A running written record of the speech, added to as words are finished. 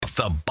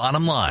The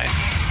Bottom Line.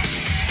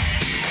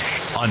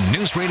 On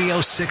News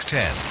Radio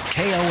 610,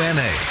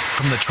 KONA.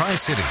 From the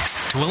Tri-Cities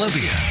to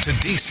Olympia to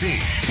D.C.,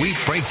 we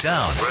break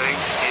down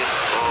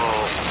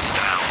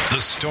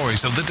the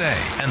stories of the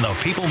day and the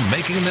people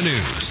making the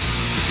news.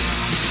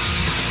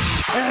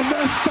 And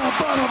that's the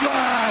bottom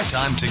line.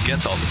 Time to get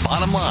the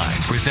bottom line.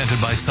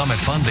 Presented by Summit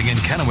Funding in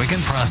Kennewick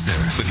and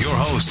Prosser. With your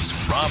hosts,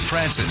 Rob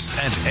Francis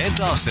and Ed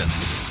Dawson.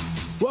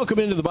 Welcome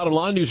into the Bottom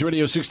Line, News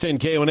Radio 610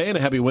 KONA, and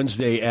a happy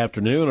Wednesday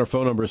afternoon. Our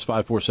phone number is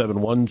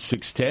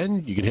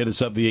 547-1610. You can hit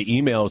us up via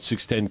email at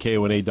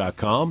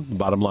 610kona.com. The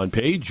Bottom Line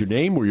page, your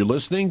name, where you're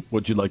listening,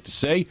 what you'd like to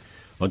say.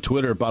 On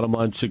Twitter at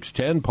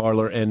BottomLine610,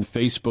 Parler, and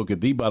Facebook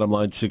at The Bottom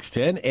Line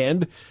 610,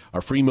 and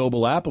our free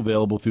mobile app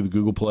available through the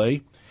Google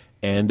Play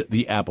and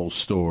the Apple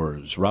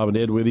stores. Rob and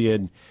Ed with you.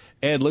 And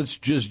Ed, let's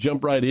just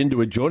jump right into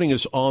it. Joining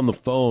us on the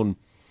phone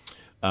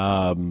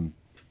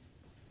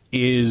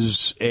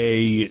is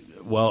a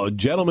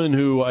gentleman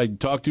who I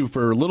talked to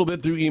for a little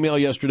bit through email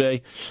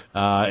yesterday,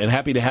 and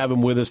happy to have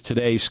him with us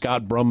today,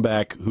 Scott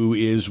Brumback, who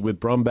is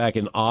with Brumback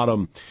and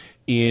Autumn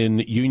in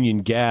Union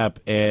Gap.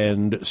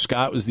 And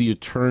Scott was the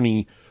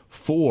attorney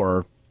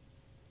for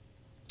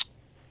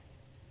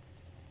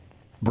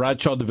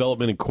Bradshaw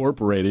Development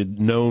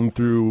Incorporated, known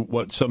through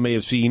what some may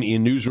have seen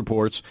in news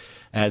reports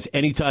as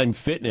Anytime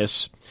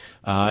Fitness,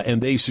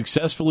 and they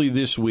successfully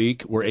this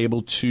week were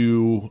able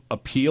to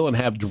appeal and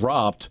have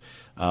dropped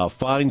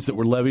fines that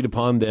were levied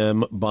upon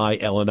them by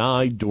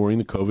L&I during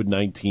the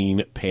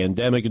COVID-19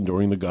 pandemic and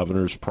during the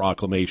governor's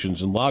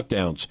proclamations and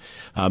lockdowns.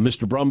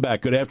 Mr.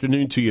 Brumback, good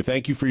afternoon to you.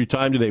 Thank you for your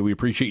time today. We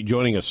appreciate you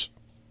joining us.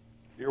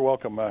 You're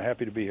welcome.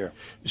 Happy to be here.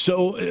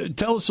 So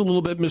tell us a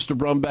little bit, Mr.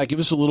 Brumback. Give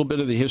us a little bit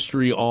of the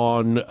history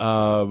on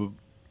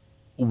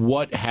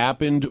what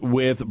happened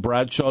with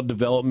Bradshaw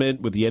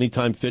Development with the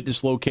Anytime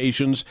Fitness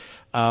locations.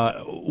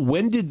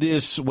 When was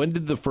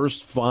the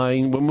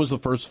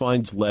first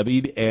fines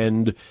levied,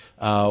 and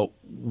what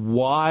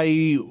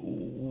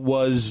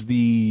was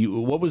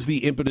the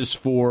impetus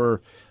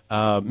for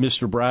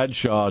Mr.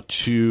 Bradshaw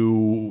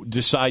to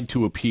decide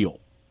to appeal?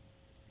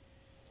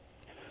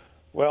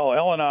 Well,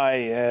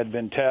 L&I had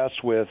been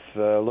tasked with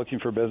looking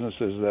for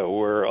businesses that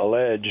were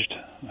alleged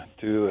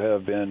to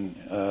have been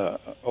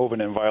open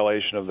in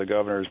violation of the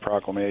governor's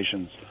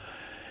proclamations.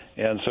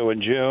 And so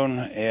in June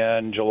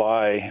and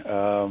July,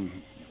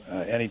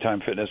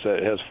 Anytime Fitness,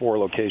 that has 4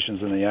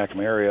 locations in the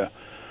Yakima area,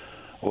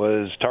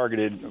 was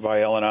targeted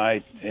by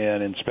L&I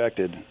and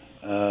inspected.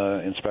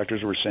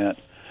 Inspectors were sent.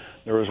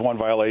 There was one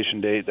violation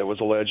date that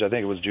was alleged, I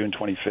think it was June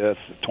 25th,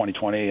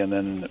 2020, and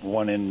then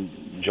one in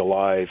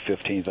July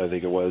 15th, I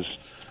think it was.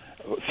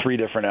 3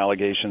 different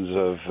allegations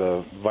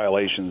of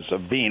violations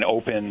of being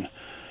open.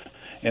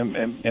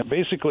 And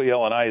basically,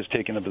 L&I is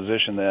taking the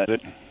position that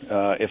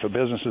if a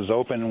business is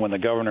open when the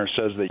governor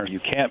says that you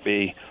can't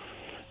be,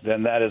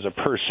 then that is a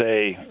per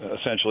se,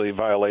 essentially,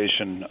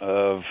 violation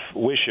of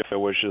WSHA,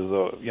 which is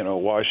the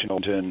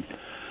Washington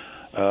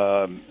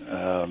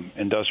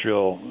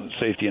Industrial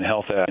Safety and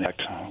Health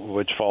Act,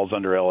 which falls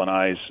under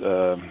L&I's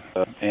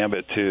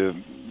ambit to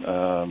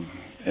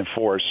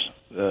enforce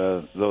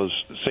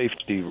those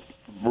safety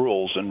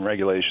rules and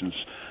regulations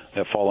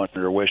that fall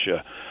under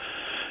WSHA.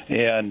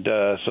 And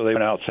so they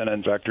went out, sent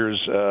inspectors.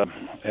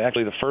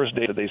 Actually, the first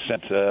day that they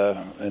sent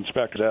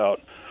inspectors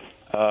out,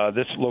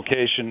 this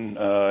location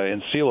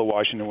in Selah,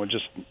 Washington, was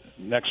just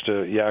next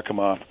to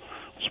Yakima,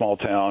 small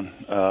town,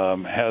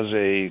 has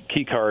a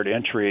key card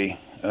entry.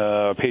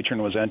 A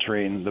patron was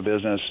entering the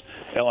business.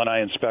 L&I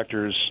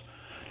inspectors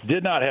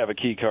did not have a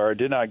key card,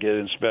 did not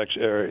get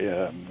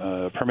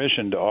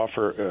permission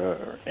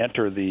to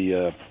enter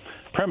the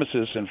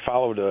premises, and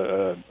followed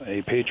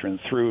a patron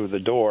through the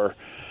door,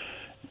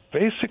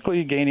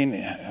 basically gaining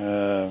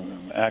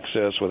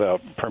access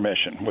without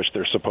permission, which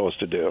they're supposed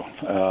to do.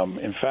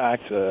 In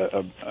fact,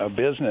 a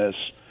business,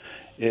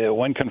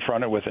 when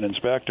confronted with an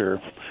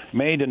inspector,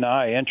 may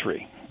deny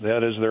entry.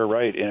 That is their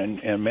right,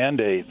 and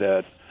mandate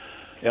that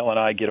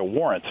L&I get a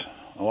warrant.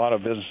 A lot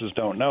of businesses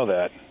don't know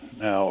that.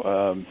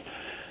 Now,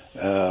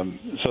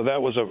 so that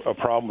was a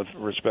problem with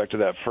respect to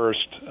that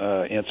first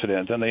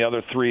incident. And the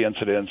other 3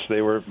 incidents,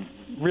 they were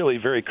really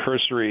very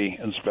cursory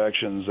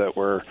inspections that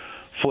were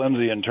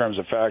flimsy in terms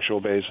of factual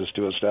basis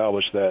to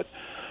establish that,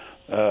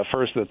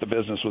 first, that the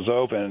business was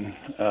open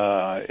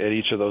at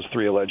each of those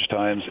 3 alleged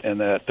times, and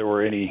that there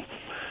were any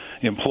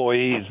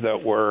employees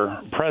that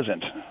were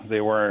present. They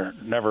were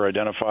never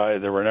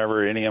identified. There were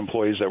never any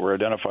employees that were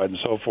identified, and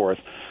so forth.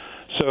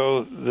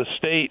 So the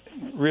state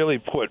really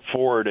put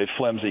forward a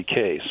flimsy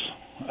case.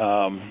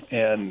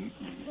 And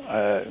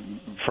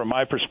from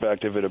my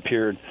perspective, it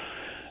appeared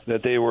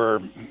that they were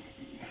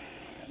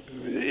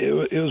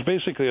it was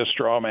basically a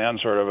straw man,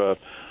 sort of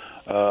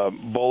a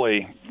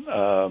bully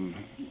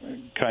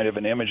kind of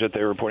an image that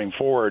they were putting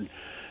forward,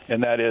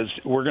 and that is,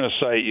 we're going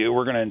to cite you,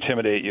 we're going to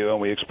intimidate you, and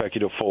we expect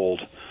you to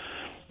fold.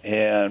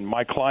 And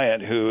my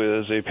client, who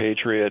is a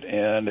patriot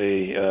and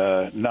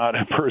not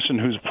a person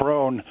who's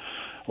prone,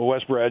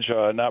 Wes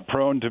Bradshaw, not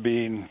prone to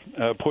being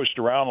pushed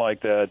around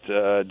like that,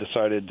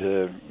 decided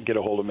to get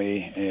a hold of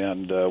me,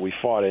 and we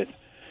fought it.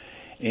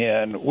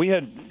 And we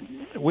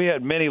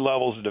had many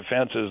levels of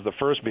defenses, the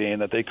first being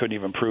that they couldn't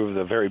even prove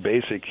the very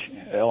basic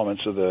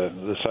elements of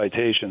the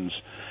citations,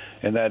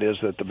 and that is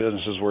that the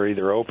businesses were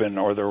either open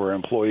or there were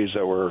employees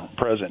that were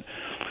present.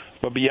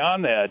 But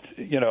beyond that,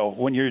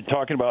 when you're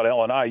talking about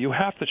L&I, you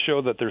have to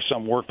show that there's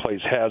some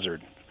workplace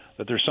hazard,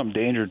 that there's some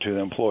danger to the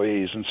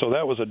employees. And so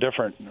that was a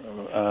different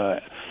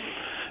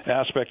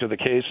aspect of the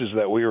cases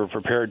that we were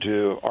prepared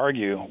to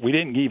argue. We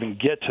didn't even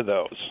get to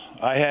those.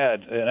 I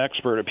had an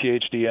expert, a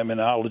PhD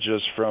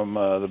immunologist from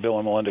the Bill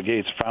and Melinda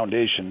Gates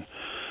Foundation,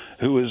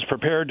 who was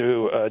prepared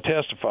to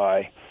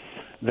testify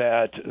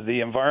that the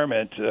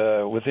environment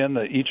within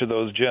each of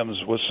those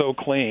gyms was so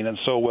clean and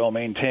so well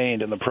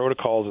maintained, and the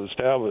protocols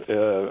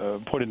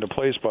put into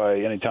place by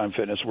Anytime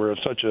Fitness were of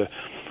such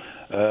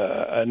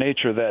a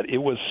nature that it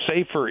was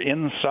safer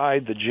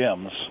inside the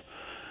gyms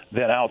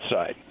than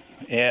outside.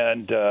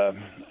 And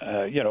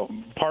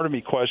part of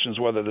me questions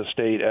whether the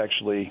state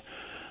actually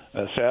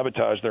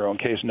sabotaged their own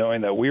case,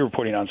 knowing that we were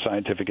putting on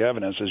scientific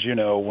evidence. As you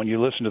know, when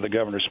you listen to the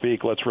governor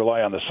speak, let's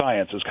rely on the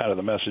science is kind of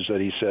the message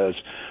that he says.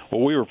 Well,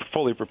 we were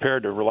fully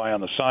prepared to rely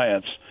on the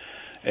science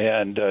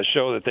and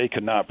show that they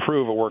could not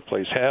prove a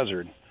workplace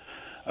hazard.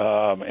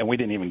 And we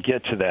didn't even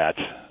get to that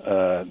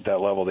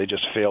level. They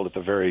just failed at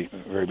the very,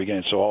 very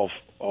beginning. So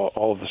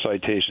all of the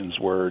citations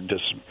were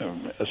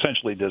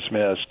essentially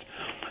dismissed.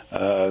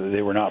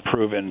 They were not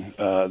proven.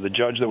 The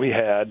judge that we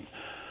had,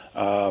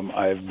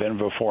 I've been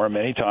before him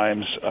many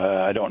times.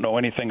 I don't know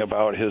anything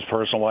about his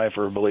personal life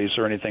or beliefs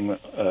or anything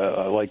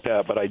like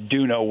that, but I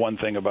do know one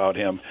thing about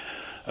him,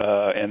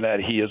 and that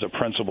he is a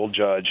principled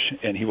judge,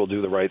 and he will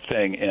do the right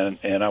thing.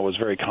 And I was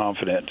very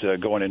confident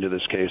going into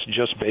this case,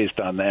 just based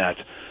on that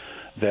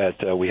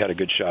we had a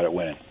good shot at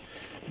winning.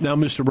 Now,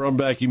 Mr.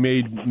 Brumback, you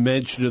made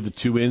mention of the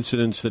two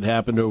incidents that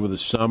happened over the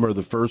summer,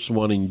 the first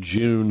one in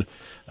June.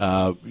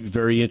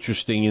 Very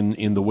interesting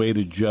in the way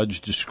the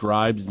judge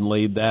described and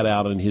laid that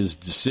out in his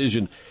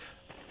decision.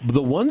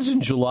 The ones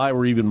in July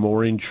were even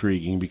more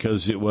intriguing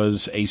because it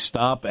was a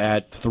stop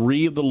at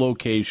 3 of the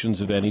locations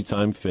of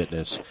Anytime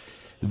Fitness.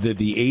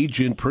 The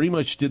agent pretty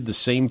much did the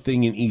same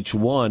thing in each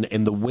one,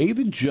 and the way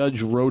the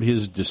judge wrote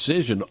his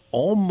decision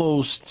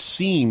almost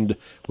seemed,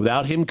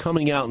 without him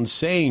coming out and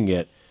saying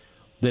it,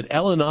 that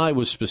L&I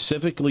was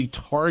specifically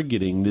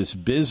targeting this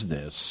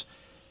business,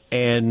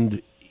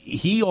 and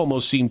he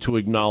almost seemed to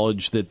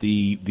acknowledge that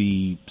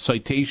the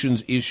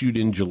citations issued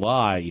in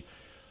July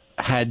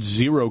had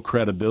zero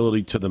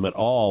credibility to them at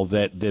all,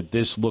 that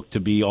this looked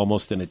to be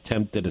almost an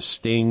attempt at a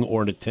sting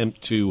or an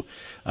attempt to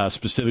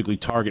specifically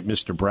target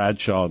Mr.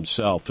 Bradshaw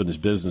himself and his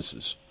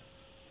businesses.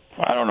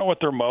 I don't know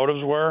what their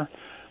motives were,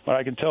 but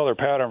I can tell their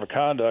pattern of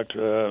conduct,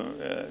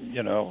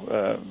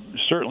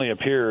 certainly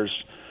appears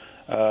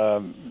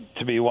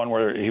to be one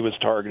where he was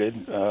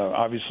targeted.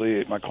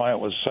 Obviously, my client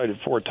was cited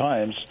 4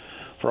 times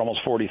for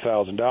almost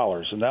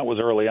 $40,000, and that was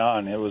early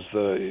on. It was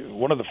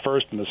one of the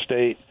first in the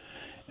state,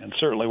 and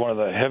certainly one of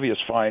the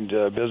heaviest fined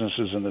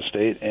businesses in the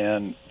state,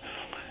 and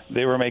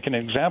they were making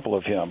an example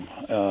of him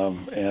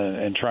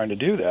and trying to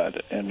do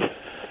that.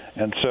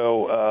 And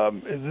so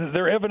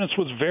their evidence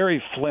was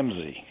very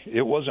flimsy.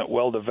 It wasn't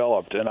well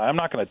developed, and I'm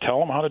not going to tell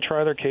them how to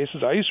try their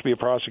cases. I used to be a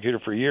prosecutor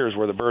for years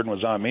where the burden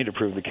was on me to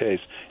prove the case.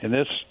 In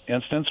this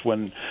instance,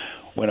 when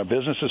a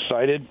business is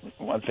cited,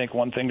 I think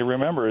one thing to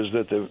remember is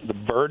that the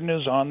burden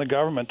is on the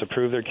government to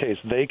prove their case.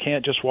 They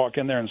can't just walk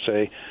in there and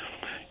say,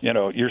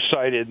 you're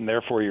cited and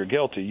therefore you're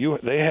guilty.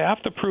 They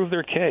have to prove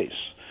their case.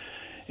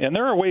 And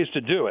there are ways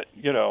to do it,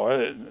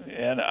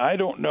 and I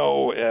don't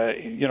know,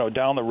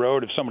 down the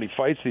road if somebody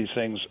fights these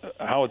things,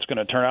 how it's going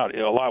to turn out.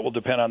 A lot will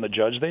depend on the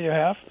judge that you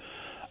have,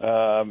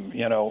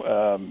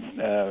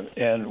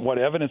 and what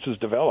evidence is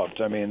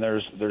developed. I mean,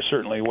 there's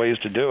certainly ways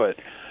to do it.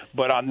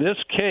 But on this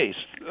case,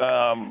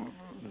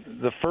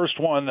 the first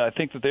one, I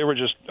think that they were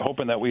just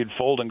hoping that we'd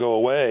fold and go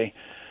away.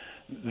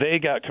 They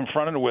got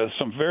confronted with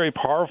some very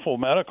powerful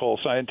medical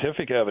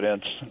scientific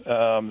evidence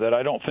that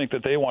I don't think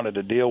that they wanted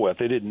to deal with.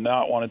 They did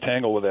not want to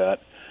tangle with that.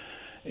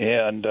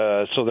 And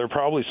so they're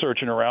probably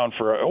searching around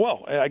for,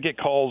 I've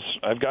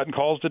gotten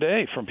calls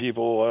today from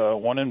people,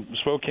 one in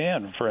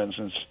Spokane, for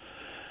instance,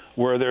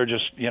 where they're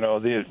just,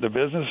 the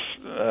business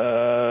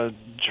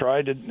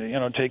tried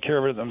to, take care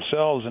of it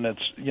themselves. And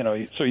it's,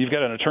 so you've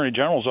got an attorney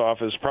general's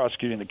office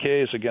prosecuting the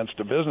case against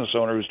a business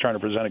owner who's trying to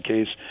present a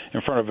case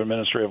in front of an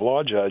administrative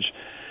law judge.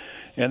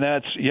 And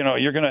that's,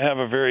 you're going to have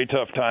a very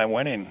tough time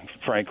winning,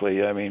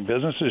 frankly. I mean,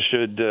 businesses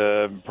should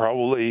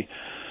probably,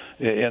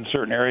 in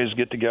certain areas,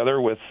 get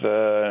together with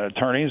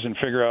attorneys and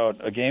figure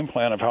out a game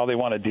plan of how they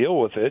want to deal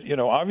with it.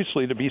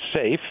 Obviously to be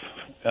safe,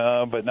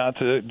 but not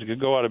to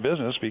go out of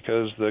business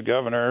because the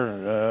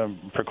governor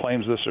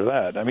proclaims this or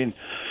that. I mean,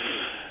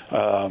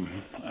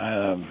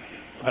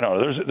 I don't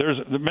know. There's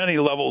many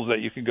levels that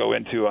you could go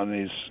into on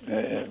these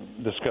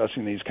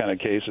discussing these kind of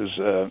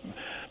cases.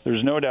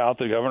 There's no doubt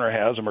the governor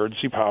has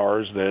emergency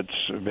powers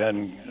that's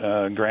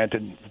been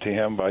granted to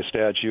him by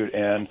statute,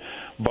 and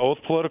both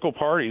political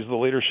parties, the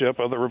leadership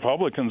of the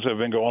Republicans, have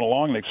been going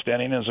along and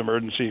extending his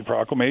emergency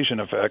proclamation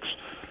effects,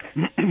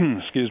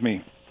 excuse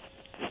me,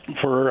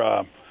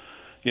 for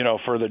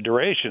for the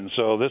duration.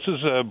 So this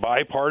is a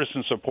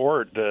bipartisan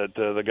support that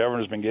the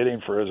governor's been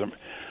getting for his.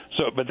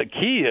 So, but the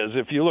key is,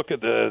 if you look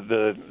at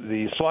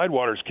the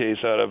Slidewaters case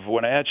out of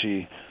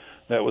Wenatchee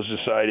that was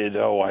decided,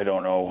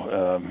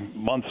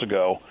 months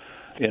ago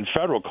in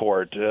federal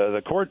court,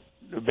 the court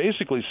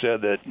basically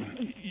said that,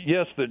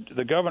 yes,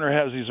 the governor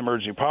has these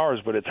emergency powers,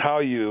 but it's how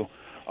you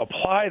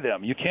apply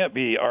them. You can't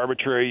be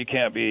arbitrary. You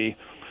can't be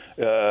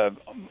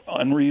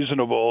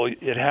unreasonable.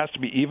 It has to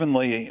be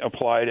evenly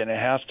applied, and it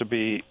has to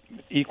be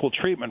equal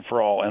treatment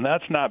for all. And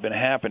that's not been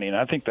happening.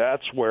 I think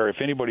that's where, if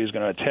anybody's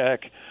going to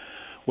attack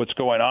what's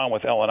going on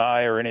with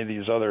L&I or any of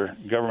these other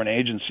government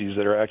agencies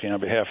that are acting on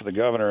behalf of the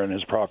governor and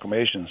his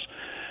proclamations,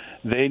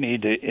 they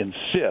need to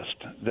insist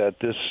that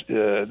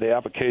the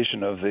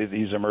application of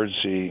these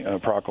emergency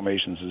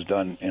proclamations is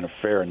done in a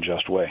fair and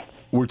just way.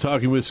 We're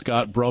talking with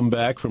Scott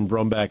Brumback from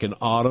Brumback and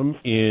Autumn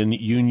in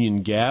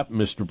Union Gap.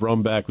 Mr.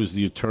 Brumback was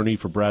the attorney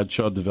for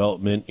Bradshaw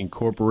Development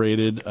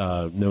Incorporated,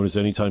 known as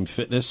Anytime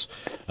Fitness.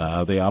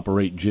 They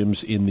operate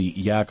gyms in the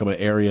Yakima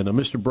area. Now,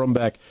 Mr.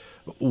 Brumback,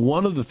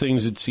 one of the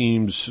things it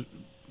seems,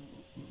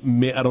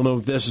 I don't know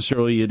if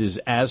necessarily it is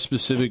as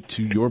specific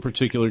to your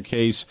particular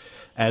case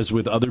as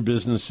with other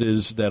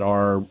businesses that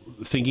are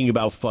thinking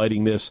about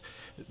fighting this,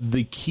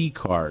 the key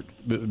card,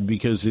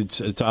 because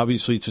it's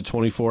obviously it's a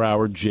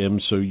 24-hour gym,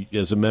 so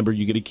as a member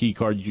you get a key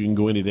card, you can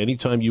go in at any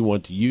time you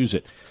want to use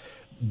it.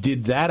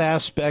 Did that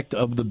aspect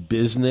of the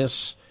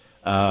business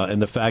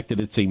and the fact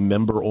that it's a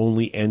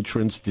member-only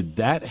entrance, did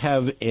that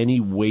have any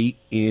weight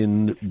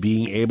in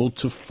being able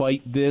to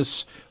fight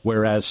this,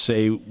 whereas,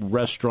 say,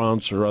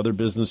 restaurants or other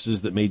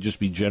businesses that may just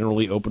be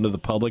generally open to the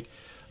public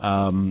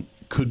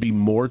could be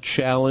more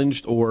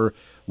challenged, or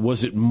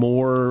was it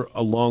more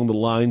along the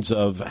lines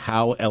of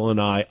how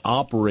L&I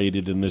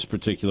operated in this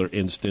particular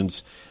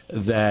instance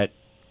that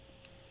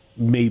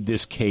made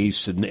this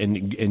case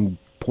and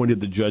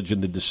pointed the judge in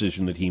the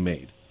decision that he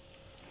made?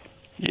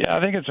 Yeah, I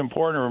think it's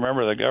important to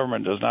remember the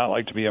government does not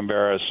like to be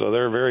embarrassed, so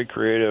they're very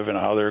creative in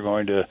how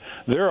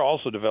they're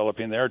also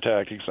developing their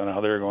tactics on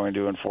how they're going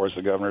to enforce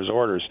the governor's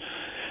orders.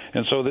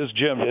 And so this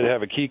gym did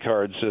have a key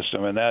card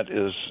system, and that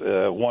is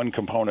one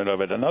component of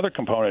it. Another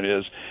component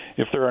is,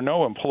 if there are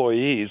no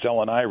employees,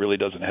 L&I really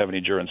doesn't have any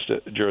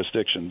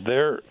jurisdiction.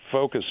 Their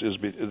focus is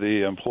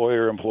the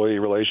employer-employee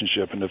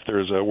relationship, and if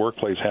there's a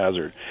workplace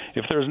hazard.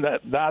 If there's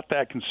not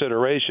that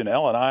consideration,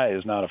 L&I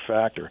is not a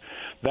factor.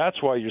 That's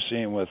why you're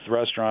seeing with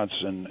restaurants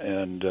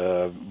and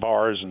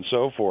bars and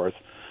so forth,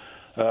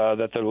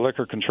 that the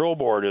Liquor Control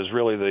Board is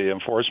really the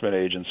enforcement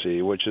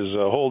agency, which is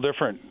a whole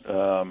different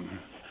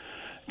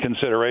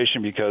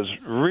consideration, because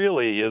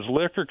really is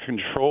Liquor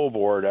Control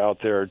Board out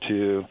there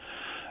to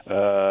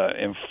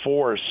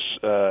enforce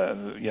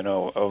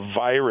a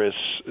virus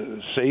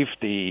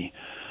safety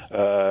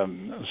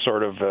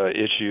sort of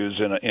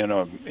issues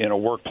in a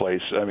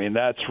workplace? I mean,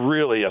 that's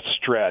really a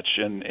stretch,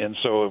 and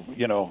so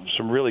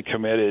some really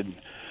committed,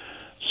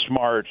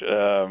 smart,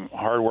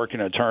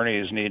 hardworking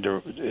attorneys need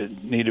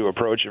to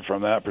approach it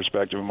from that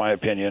perspective, in my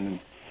opinion.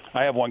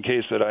 I have one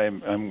case that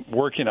I'm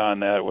working on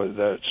that's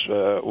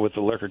with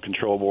the Liquor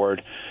Control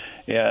Board,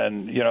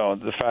 and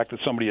the fact that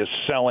somebody is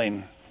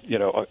selling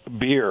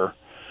beer,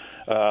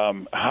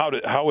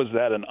 how is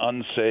that an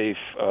unsafe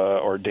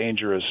or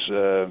dangerous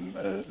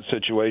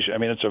situation? I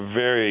mean, it's a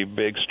very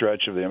big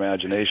stretch of the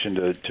imagination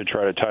to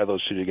try to tie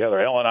those two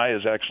together. L&I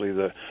is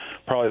actually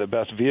probably the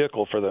best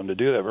vehicle for them to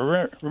do that.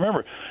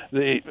 Remember,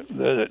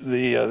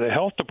 the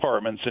health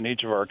departments in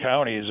each of our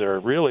counties are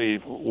really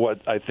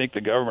what I think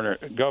the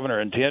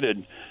governor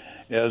intended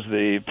as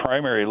the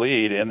primary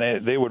lead,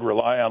 and they would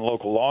rely on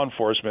local law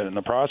enforcement and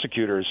the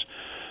prosecutors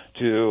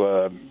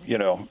to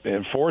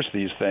enforce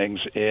these things.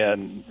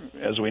 And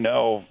as we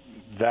know,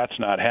 that's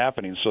not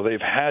happening. So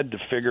they've had to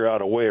figure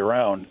out a way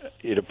around.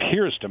 It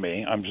appears to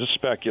me, I'm just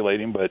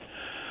speculating, but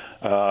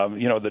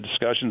the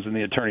discussions in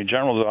the Attorney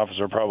General's office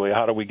are probably,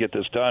 how do we get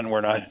this done?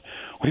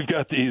 We've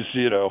got these,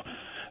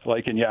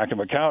 like in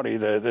Yakima County,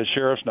 the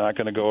sheriff's not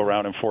going to go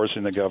around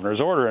enforcing the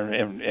governor's order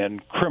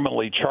and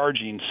criminally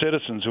charging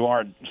citizens who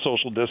aren't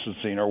social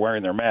distancing or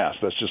wearing their masks.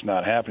 That's just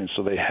not happening.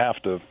 So they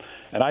have to,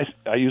 and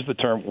I use the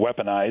term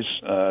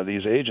weaponize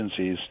these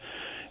agencies,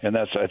 and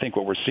that's, I think,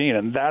 what we're seeing.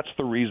 And that's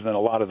the reason that a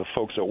lot of the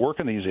folks that work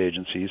in ththese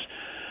agencies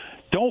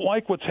don't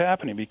like what's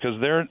happening, because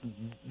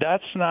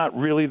that's not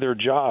really their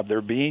job.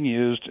 They're being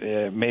used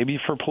maybe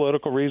for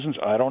political reasons.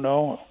 I don't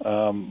know,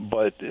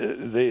 but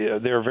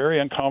they're very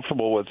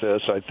uncomfortable with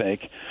this, I think.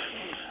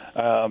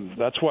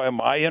 That's why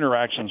my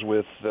interactions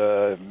with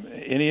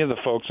any of the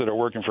folks that are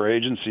working for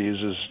agencies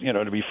is,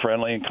 to be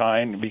friendly and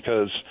kind,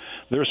 because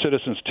they're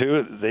citizens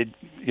too.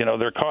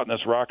 They're caught in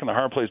this rock and the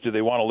hard place. Do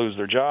they want to lose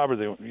their job, or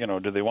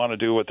do they want to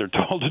do what they're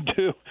told to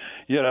do,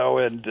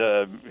 and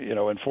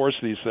enforce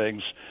these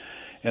things?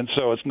 And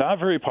so it's not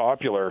very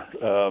popular,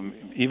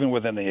 even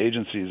within the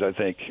agencies, I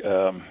think.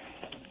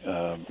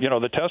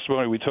 The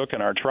testimony we took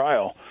in our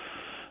trial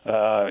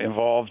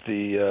involved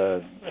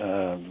the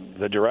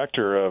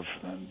director of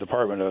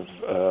Department of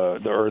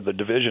or the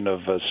Division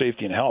of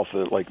Safety and Health,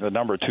 like the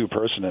number 2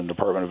 person in the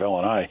Department of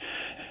L&I.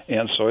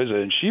 Ann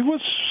Soiza, and she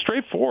was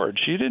straightforward.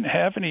 She didn't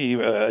have any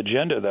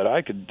agenda that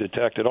I could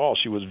detect at all.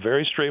 She was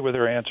very straight with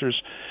her answers,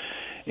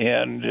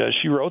 and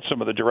she wrote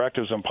some of the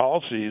directives and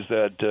policies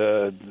that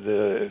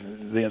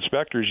the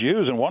inspectors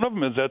use, and one of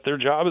them is that their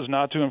job is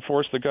not to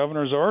enforce the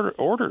governor's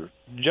order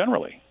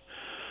generally.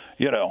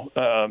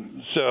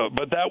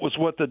 But that was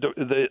what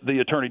the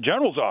Attorney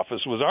General's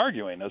office was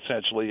arguing,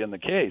 essentially, in the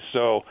case.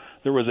 So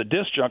there was a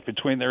disjunct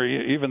between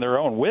even their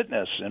own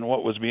witness and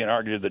what was being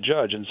argued to the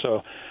judge. And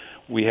so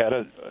we had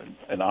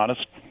an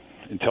honest,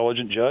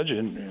 intelligent judge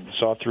and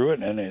saw through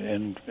it,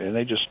 and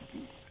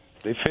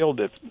they failed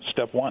at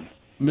step one.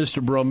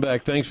 Mr.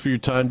 Brumback, thanks for your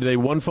time today.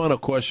 One final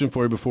question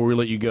for you before we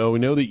let you go. We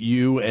know that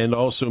you and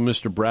also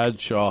Mr.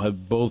 Bradshaw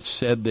have both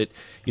said that,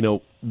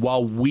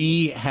 while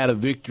we had a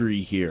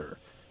victory here,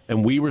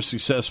 and we were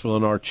successful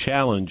in our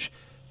challenge,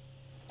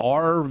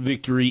 our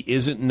victory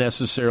isn't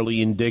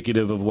necessarily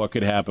indicative of what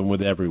could happen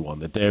with everyone.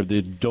 That there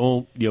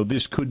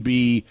could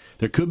be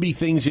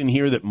things in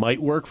here that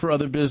might work for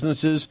other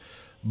businesses,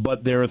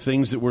 but there are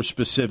things that were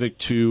specific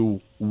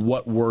to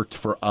what worked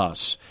for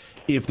us.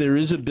 If there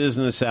is a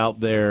business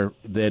out there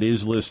that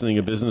is listening,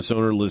 a business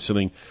owner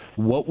listening,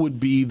 what would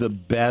be the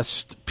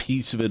best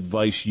piece of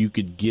advice you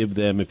could give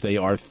them if they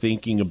are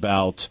thinking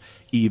about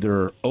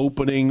either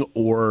opening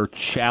or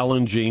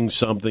challenging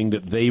something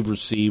that they've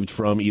received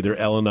from either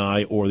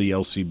L&I or the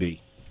LCB?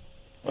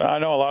 Well, I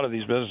know a lot of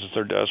these businesses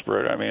are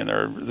desperate. I mean,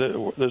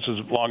 this is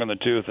long in the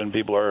tooth, and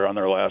people are on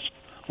their last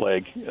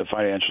leg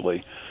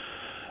financially.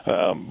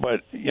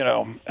 But,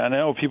 I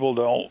know people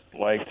don't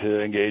like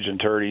to engage in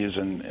attorneys,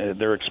 and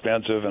they're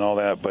expensive and all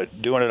that,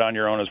 but doing it on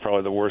your own is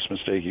probably the worst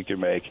mistake you could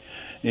make.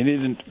 You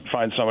need to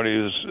find somebody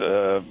who's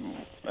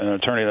an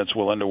attorney that's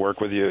willing to work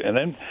with you. And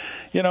then,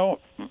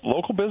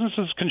 local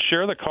businesses can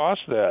share the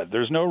cost of that.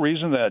 There's no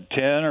reason that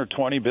 10 or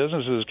 20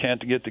 businesses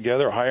can't get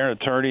together, hire an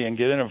attorney, and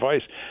get in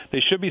advice. They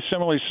should be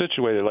similarly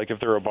situated, like if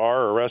they're a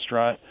bar or a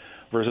restaurant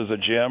versus a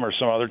gym or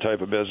some other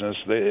type of business.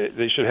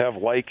 They should have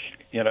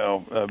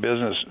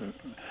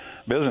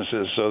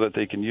businesses so that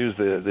they can use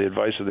the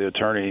advice of the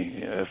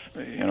attorney,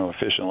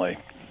 efficiently.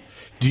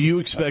 Do you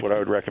expect? That's what I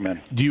would recommend.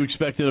 Do you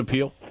expect an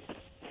appeal?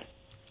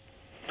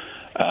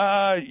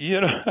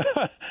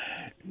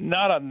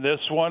 Not on this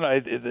one.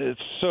 It's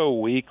so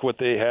weak what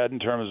they had in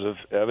terms of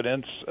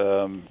evidence.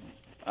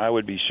 I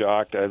would be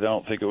shocked. I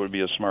don't think it would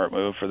be a smart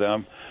move for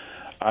them.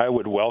 I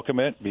would welcome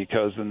it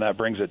because then that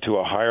brings it to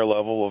a higher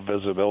level of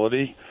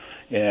visibility,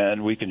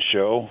 and we can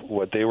show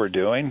what they were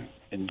doing,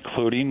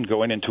 including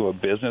going into a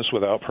business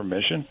without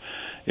permission.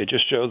 It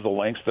just shows the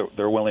lengths that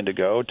they're willing to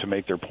go to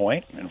make their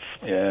point,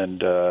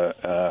 and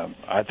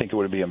I think it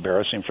would be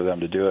embarrassing for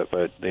them to do it,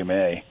 but they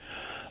may.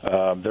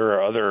 There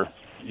are other,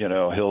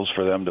 hills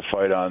for them to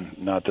fight on.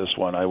 Not this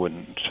one. I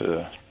wouldn't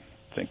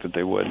think that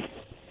they would.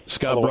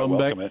 Scott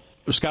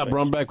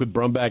Brumback with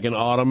Brumback and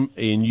Autumn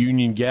in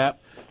Union Gap.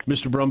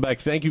 Mr.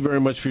 Brumback, thank you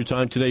very much for your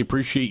time today.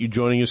 Appreciate you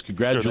joining us.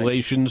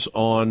 Congratulations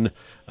on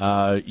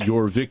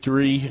your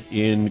victory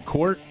in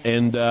court,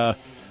 and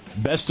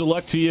best of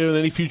luck to you in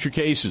any future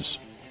cases.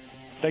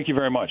 Thank you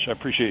very much. I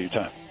appreciate your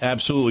time.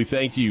 Absolutely.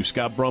 Thank you.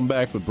 Scott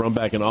Brumback with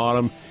Brumback and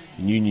Autumn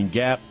in Union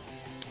Gap.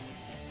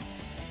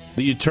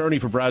 The attorney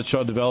for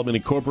Bradshaw Development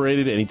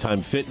Incorporated,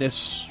 Anytime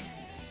Fitness.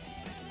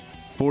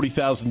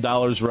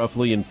 $40,000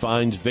 roughly in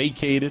fines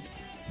vacated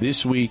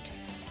this week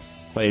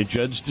by a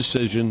judge's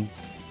decision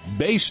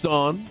based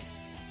on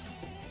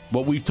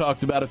what we've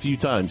talked about a few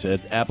times,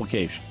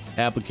 application,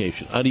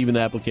 uneven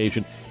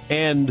application,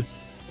 and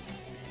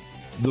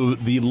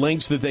the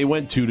lengths that they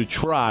went to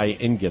try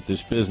and get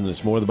this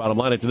business. More of the bottom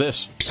line after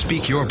this.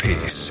 Speak your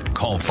piece.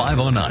 Call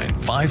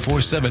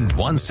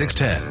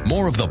 509-547-1610.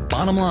 More of the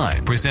bottom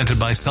line presented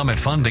by Summit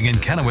Funding in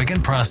Kennewick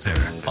and Prosser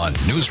on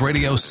News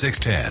Radio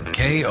 610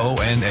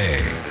 KONA.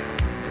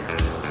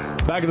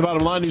 Back at the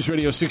bottom line, News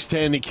Radio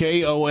 610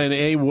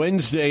 KONA,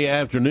 Wednesday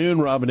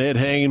afternoon. Rob and Ed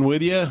hanging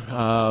with you.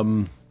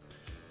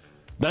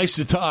 Nice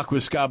to talk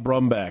with Scott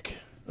Brumback,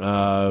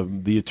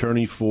 the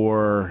attorney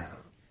for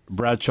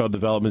Bradshaw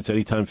Development's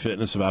Anytime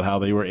Fitness, about how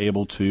they were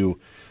able to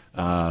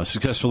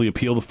successfully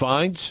appeal the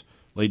fines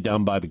laid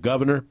down by the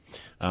governor.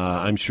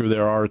 I'm sure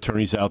there are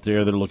attorneys out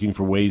there that are looking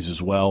for ways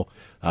as well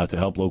to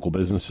help local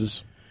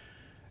businesses.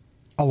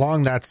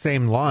 Along that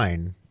same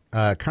line,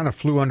 kind of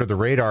flew under the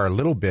radar a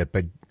little bit,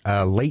 but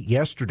late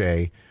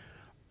yesterday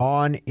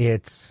on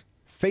its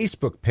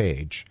Facebook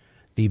page,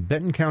 the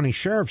Benton County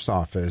Sheriff's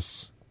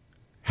Office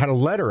had a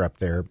letter up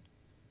there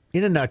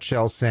in a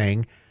nutshell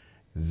saying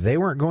they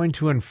weren't going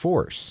to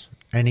enforce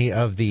any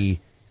of the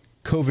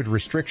COVID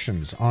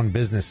restrictions on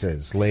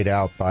businesses laid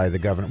out by the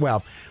governor.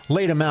 Well,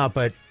 laid them out,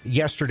 but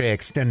yesterday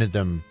extended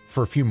them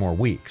for a few more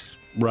weeks.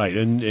 Right,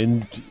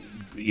 and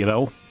you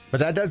know. But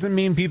that doesn't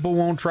mean people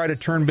won't try to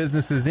turn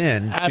businesses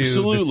in to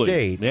the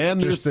state. And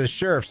just the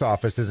sheriff's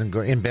office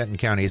in Benton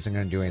County isn't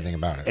going to do anything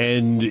about it.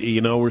 And, you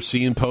know, we're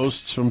seeing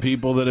posts from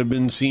people that have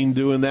been seen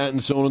doing that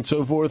and so on and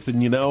so forth.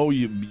 And, you know,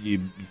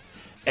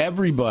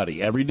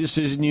 Everybody, every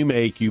decision you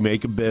make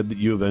a bed that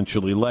you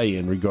eventually lay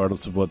in,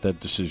 regardless of what that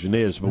decision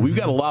is. But we've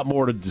got a lot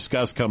more to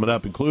discuss coming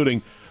up,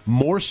 including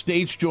more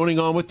states joining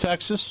on with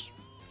Texas.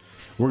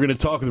 We're going to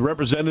talk with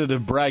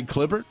Representative Brad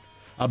Clibbert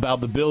about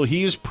the bill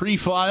he has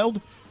pre-filed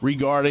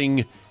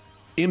regarding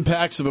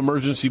impacts of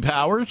emergency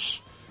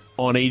powers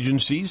on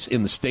agencies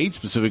in the state,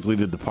 specifically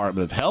the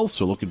Department of Health.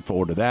 So looking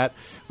forward to that.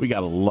 We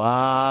got a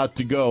lot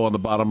to go on the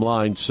bottom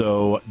line,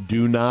 so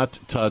do not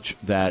touch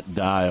that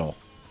dial.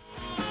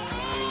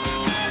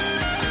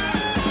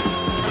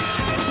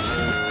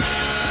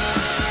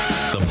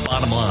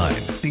 Bottom line,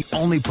 the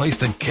only place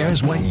that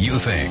cares what you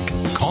think.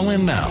 Call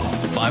in now,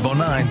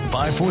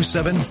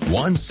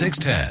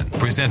 509-547-1610.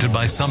 Presented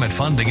by Summit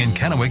Funding in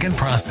Kennewick and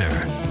Prosser.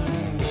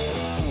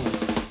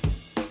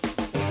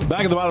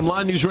 Back at the bottom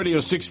line, News Radio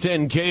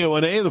 610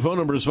 KONA. The phone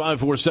number is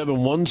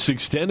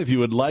 547-1610. If you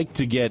would like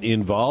to get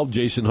involved,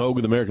 Jason Hogue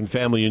with American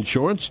Family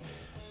Insurance,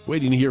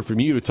 waiting to hear from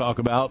you to talk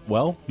about,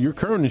 well, your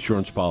current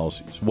insurance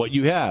policies, what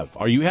you have.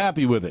 Are you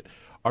happy with it?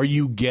 Are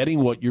you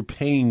getting what you're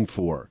paying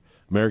for?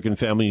 American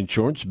Family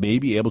Insurance may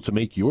be able to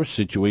make your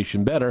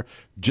situation better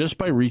just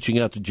by reaching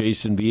out to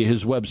Jason via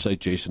his website,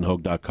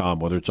 jasonhogue.com.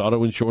 Whether it's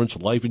auto insurance,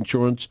 life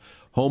insurance,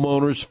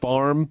 homeowners,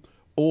 farm,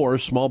 or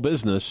small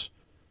business,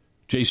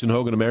 Jason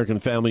Hogue and American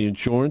Family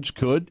Insurance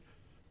could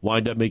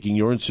wind up making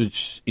your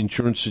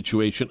insurance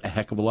situation a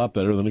heck of a lot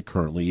better than it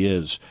currently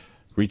is.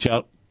 Reach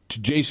out to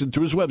Jason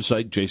through his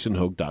website,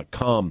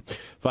 jasonhogue.com.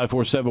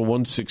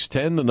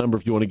 547-1610, the number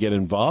if you want to get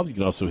involved. You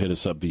can also hit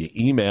us up via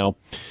email.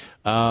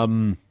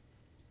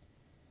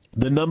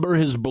 The number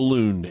has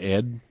ballooned,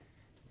 Ed.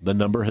 The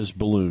number has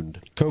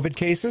ballooned. COVID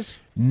cases?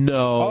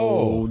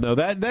 No, no.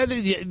 That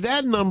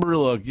number.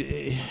 Look,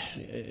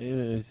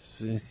 that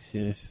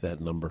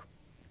number.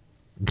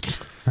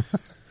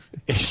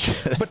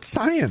 But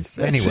science,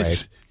 anyway.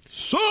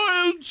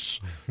 Science.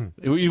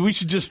 We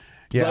should just.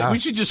 Yeah. We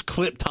should just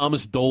clip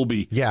Thomas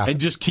Dolby. Yeah. And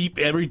just keep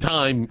every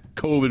time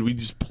COVID, we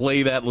just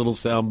play that little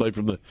soundbite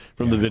from the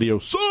video.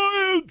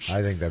 Science.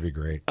 I think that'd be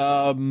great.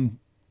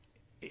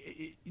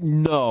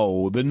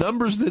 No, the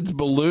numbers that's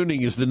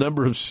ballooning is the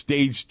number of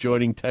states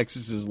joining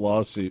Texas's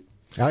lawsuit.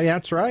 Oh, yeah,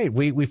 that's right.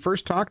 We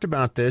first talked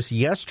about this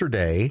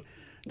yesterday,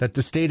 that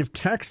the state of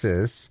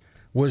Texas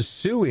was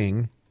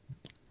suing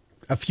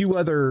a few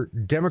other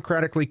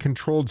democratically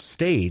controlled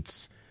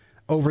states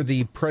over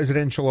the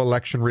presidential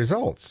election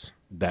results.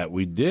 That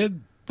we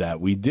did.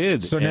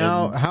 So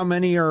now, how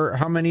many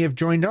have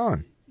joined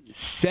on?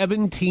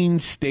 17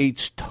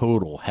 states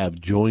total have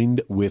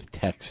joined with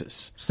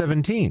Texas.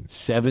 17.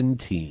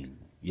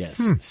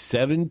 Yes.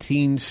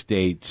 17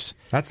 states.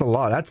 That's a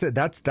lot.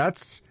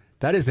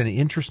 That is an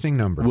interesting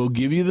number. We'll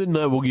give you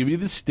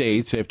the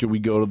states after we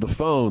go to the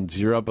phones.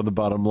 You're up on the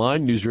bottom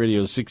line. News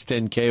Radio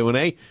 610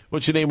 KONA.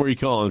 What's your name? Where are you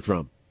calling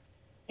from?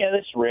 Yeah,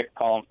 this is Rick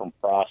calling from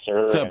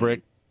Prosser. What's up,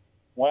 Rick?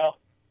 Well,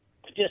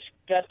 I just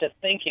got to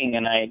thinking,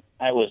 and I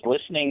was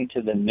listening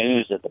to the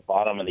news at the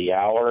bottom of the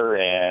hour,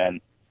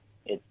 and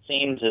it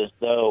seems as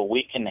though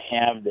we can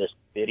have this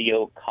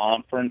video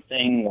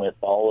conferencing with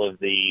all of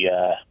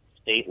the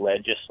state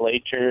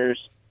legislatures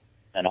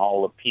and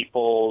all the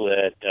people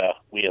that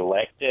we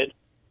elected.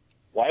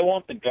 Why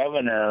won't the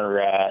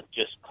governor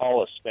just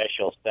call a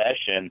special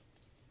session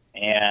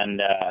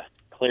and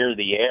clear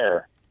the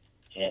air?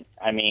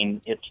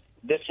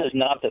 This is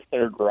not the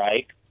Third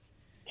Reich,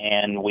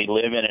 and we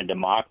live in a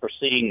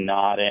democracy,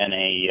 not in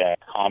a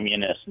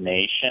communist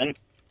nation.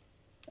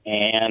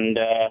 And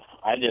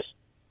I just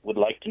would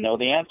like to know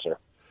the answer.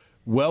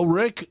 Well,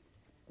 Rick,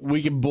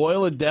 we can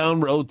boil it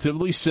down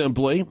relatively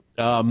simply.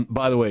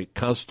 By the way,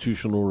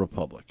 constitutional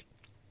republic.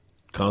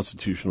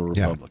 Constitutional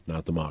republic,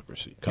 not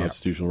democracy.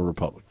 Constitutional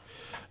republic.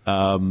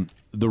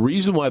 The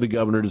reason why the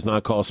governor does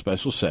not call a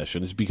special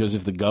session is because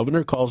if the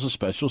governor calls a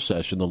special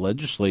session, the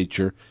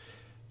legislature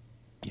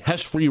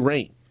has free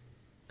reign.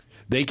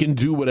 They can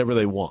do whatever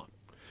they want.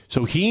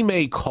 So he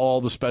may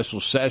call the special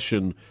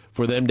session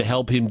for them to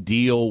help him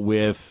deal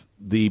with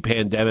the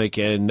pandemic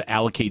and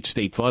allocate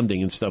state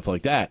funding and stuff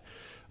like that.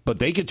 But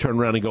they could turn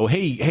around and go,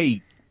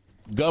 hey,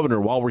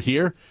 Governor, while we're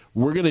here,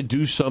 we're going to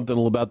do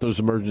something about those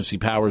emergency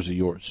powers of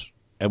yours,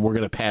 and we're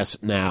going to pass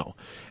it now.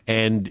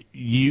 And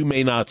you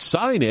may not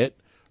sign it,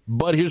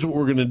 but here's what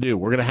we're going to do.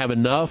 We're going to have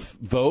enough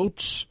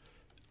votes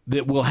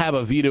that we'll have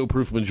a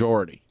veto-proof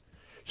majority.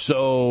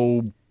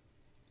 So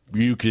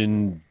you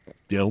can,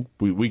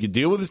 we could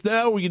deal with this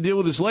now, we can deal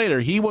with this later.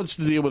 He wants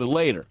to deal with it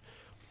later.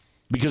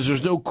 Because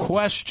there's no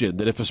question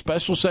that if a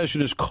special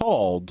session is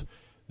called,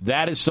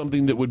 that is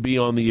something that would be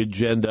on the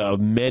agenda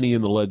of many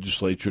in the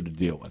legislature to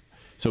deal with.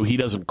 So he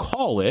doesn't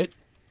call it,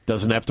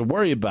 doesn't have to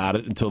worry about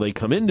it until they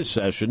come into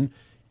session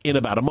in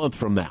about a month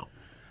from now.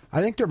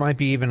 I think there might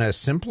be even a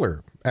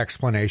simpler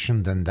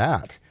explanation than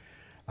that.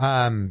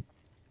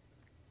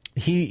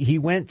 He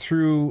went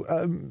through,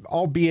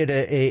 albeit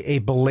a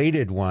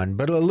belated one,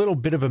 but a little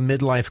bit of a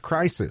midlife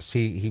crisis.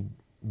 He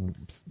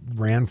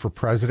ran for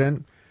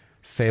president,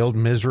 failed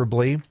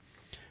miserably,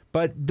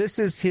 but this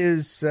is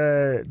his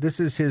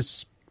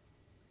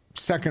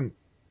second,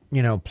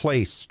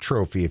 place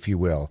trophy, if you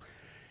will.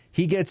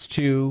 he gets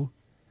to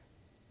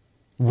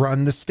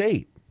run the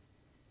state.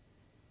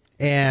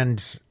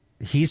 And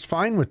he's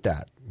fine with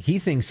that. He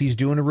thinks he's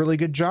doing a really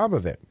good job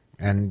of it.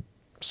 And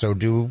so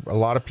do a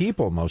lot of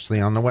people, mostly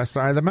on the west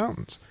side of the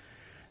mountains,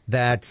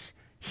 that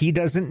he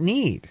doesn't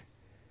need,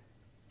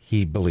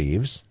 he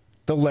believes,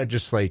 the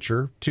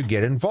legislature to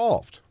get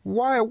involved.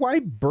 Why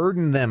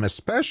burden them,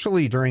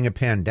 especially during a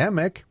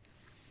pandemic,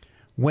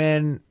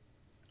 when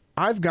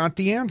I've got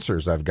the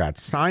answers? I've got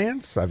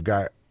science. I've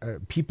got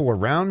people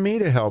around me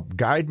to help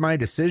guide my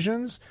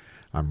decisions.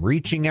 I'm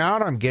reaching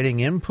out. I'm getting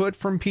input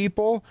from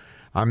people.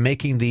 I'm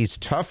making these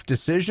tough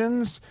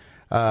decisions,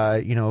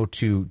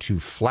 to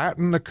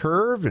flatten the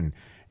curve and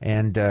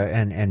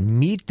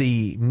meet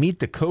the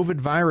COVID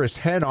virus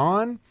head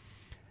on.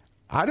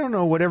 I don't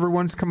know what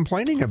everyone's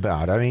complaining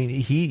about. I mean,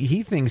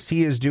 he thinks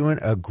he is doing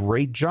a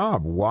great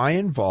job. Why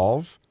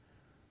involve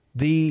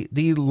the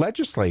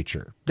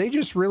legislature? They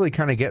just really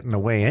kind of get in the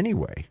way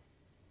anyway.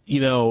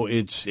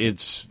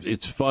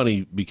 It's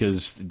funny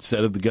because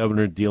instead of the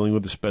governor dealing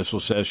with a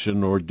special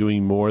session or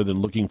doing more than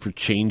looking for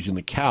change in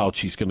the couch,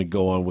 he's going to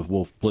go on with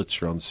Wolf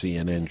Blitzer on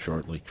CNN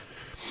shortly.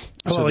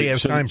 Well, he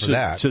has time for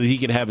that. So that he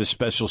can have a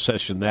special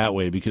session that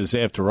way, because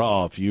after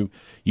all, if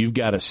you've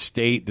got a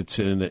state that's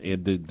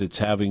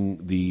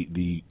having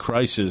the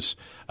crisis.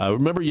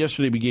 Remember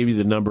yesterday we gave you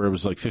the number. It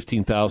was like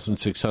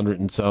 15,600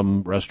 and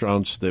some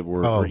restaurants that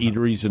were or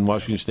eateries in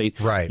Washington State.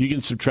 Right. You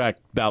can subtract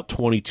about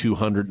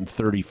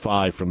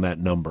 2,235 from that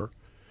number,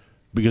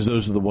 because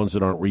those are the ones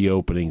that aren't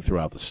reopening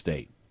throughout the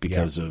state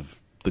because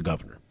of the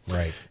governor.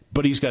 Right.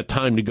 But he's got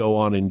time to go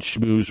on and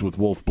schmooze with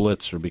Wolf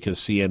Blitzer, because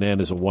CNN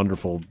is a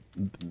wonderful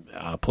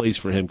place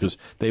for him, because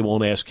they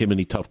won't ask him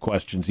any tough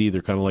questions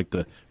either, kind of like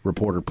the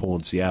reporter pool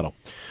in Seattle.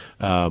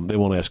 They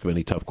won't ask him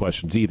any tough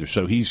questions either.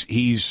 So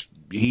he's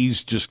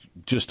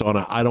just on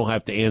a I don't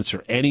have to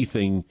answer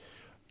anything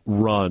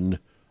run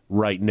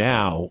right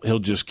now. He'll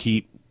just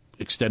keep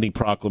extending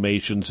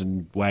proclamations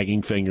and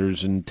wagging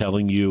fingers and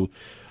telling you,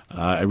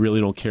 I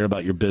really don't care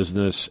about your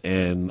business,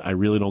 and I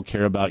really don't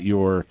care about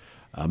your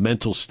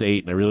mental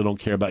state, and I really don't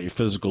care about your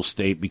physical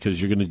state,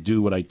 because you're going to do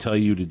what I tell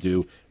you to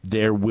do.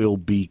 There will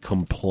be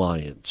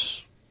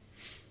compliance.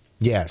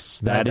 Yes,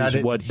 that's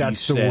what he said.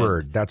 That's the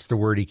word. That's the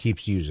word he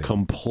keeps using.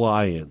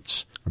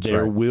 Compliance.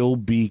 There will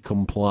be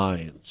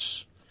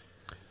compliance.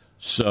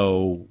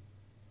 So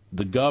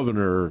the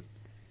governor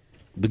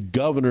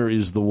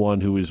is the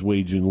one who is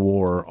waging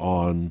war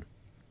on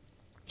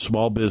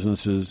small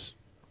businesses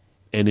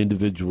and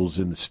individuals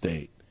in the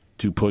state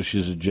to push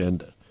his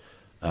agenda.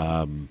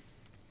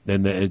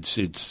 And it's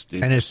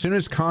and as soon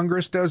as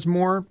Congress does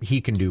more,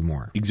 he can do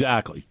more.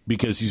 Exactly,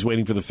 because he's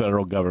waiting for the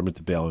federal government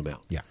to bail him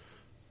out. Yeah,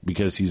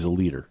 because he's a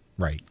leader.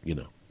 Right.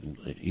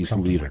 He's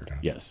Something a leader. like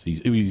that. Yes,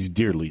 he's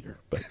dear leader,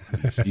 but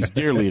he's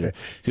dear leader.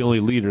 It's the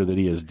only leader that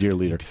he is, dear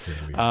leader.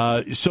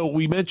 So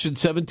we mentioned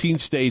 17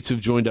 states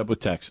have joined up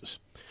with Texas.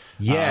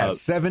 Yes,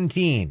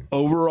 17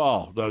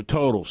 overall.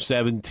 Total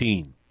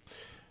 17.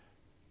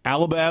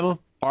 Alabama,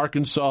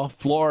 Arkansas,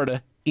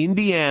 Florida,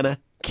 Indiana,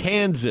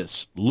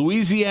 Kansas,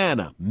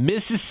 Louisiana,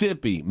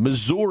 Mississippi,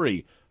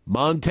 Missouri,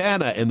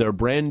 Montana, and their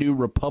brand new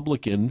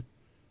Republican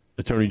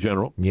Attorney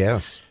General.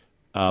 Yes.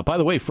 By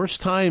the way, first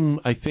time,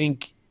 I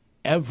think,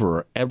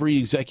 ever, every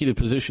executive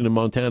position in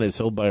Montana is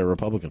held by a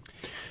Republican.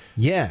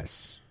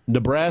 Yes.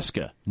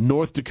 Nebraska,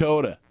 North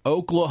Dakota,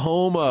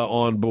 Oklahoma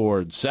on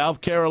board,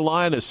 South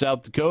Carolina,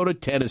 South Dakota,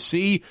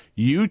 Tennessee,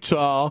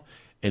 Utah,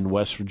 and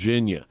West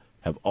Virginia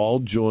have all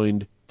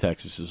joined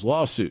Texas's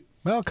lawsuit.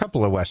 Well, a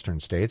couple of western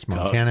states,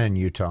 Montana and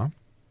Utah.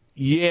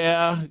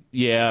 Yeah.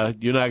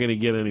 You're not going to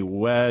get any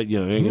west,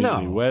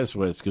 any west,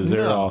 because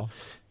they're all,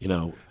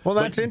 Well,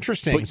 that's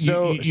interesting. But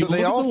so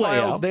they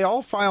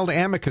all filed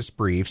amicus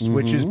briefs,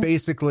 which is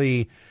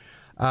basically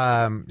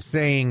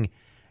saying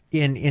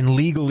in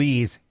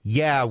legalese,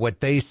 what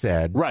they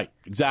said. Right,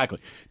 exactly.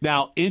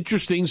 Now,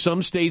 interesting,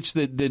 some states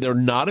that are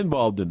not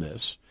involved in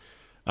this,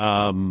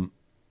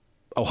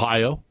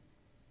 Ohio,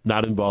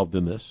 not involved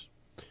in this.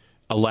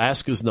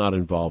 Alaska's not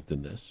involved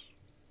in this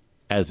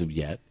as of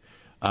yet.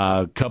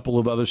 A couple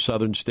of other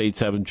southern states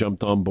haven't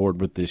jumped on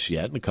board with this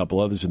yet, and a couple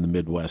others in the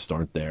Midwest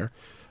aren't there.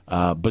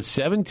 But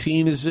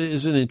 17 is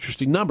an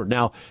interesting number.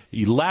 Now,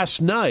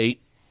 last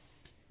night,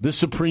 the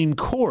Supreme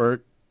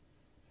Court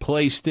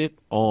placed it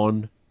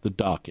on the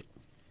docket.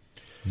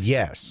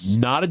 Yes.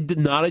 Not a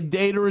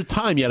date or a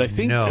time yet. I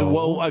think. No.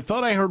 Well, I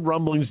thought I heard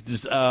rumblings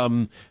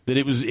that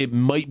it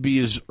might be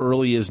as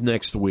early as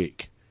next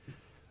week.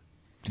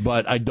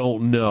 But I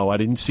don't know. I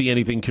didn't see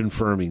anything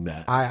confirming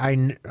that.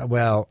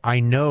 I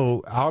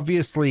know,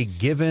 obviously,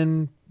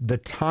 given the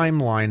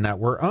timeline that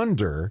we're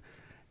under,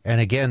 and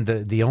again,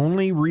 the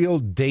only real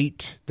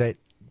date that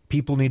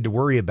people need to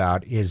worry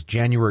about is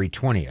January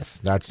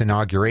 20th. That's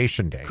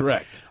Inauguration Day.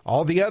 Correct.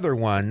 All the other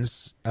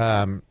ones,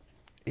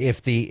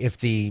 if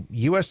the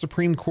U.S.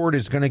 Supreme Court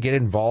is going to get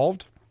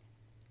involved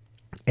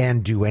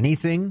and do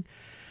anything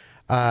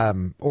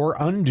or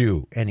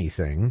undo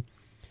anything,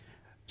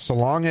 so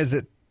long as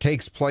it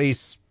takes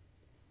place,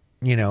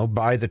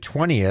 by the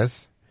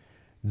 20th,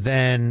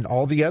 then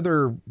all the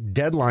other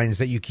deadlines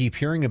that you keep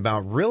hearing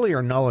about really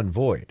are null and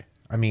void.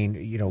 I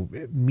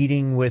mean,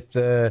 meeting with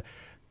the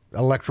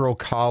Electoral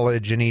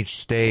College in each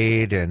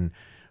state and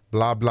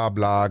blah, blah,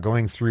 blah,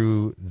 going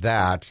through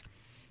that.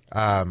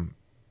 And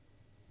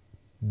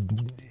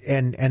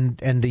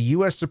the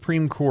U.S.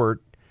 Supreme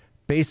Court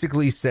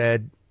basically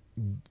said,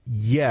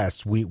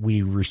 yes,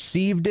 we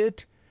received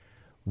it.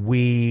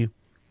 We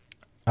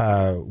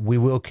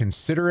will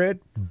consider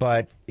it,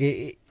 but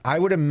I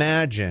would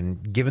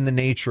imagine, given the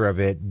nature of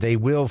it, they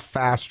will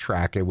fast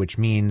track it, which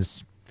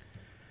means,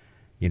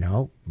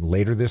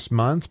 later this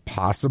month,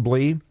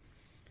 possibly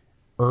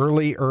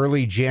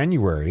early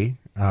January,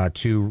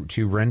 to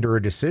render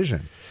a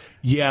decision.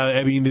 Yeah,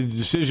 I mean, the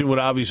decision would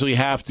obviously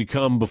have to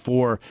come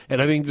before,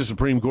 and I think the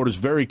Supreme Court is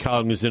very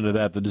cognizant of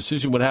that. The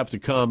decision would have to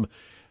come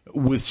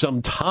with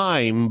some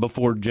time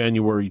before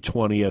January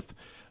 20th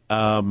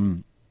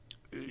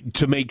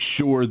to make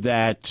sure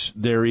that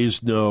there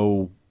is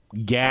no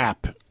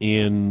gap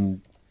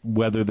in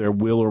whether there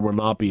will or will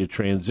not be a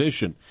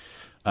transition.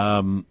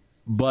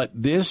 But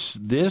this,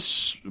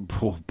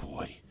 oh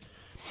boy,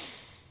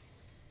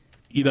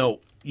 you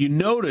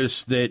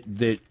notice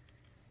that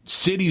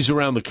cities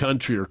around the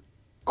country are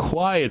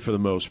quiet for the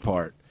most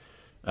part.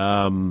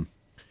 I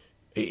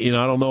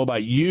don't know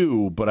about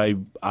you, but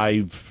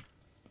I've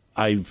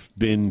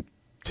been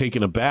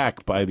taken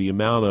aback by the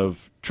amount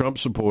of Trump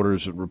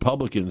supporters and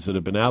Republicans that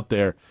have been out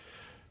there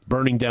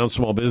burning down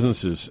small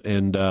businesses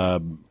and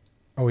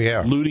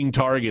looting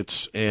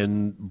Targets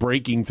and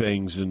breaking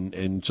things,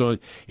 and so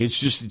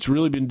it's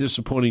really been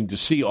disappointing to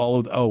see all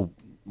of. Oh,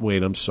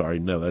 wait, I'm sorry,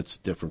 no, that's a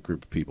different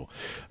group of people.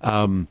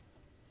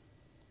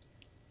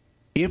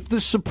 If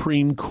the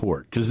Supreme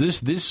Court, because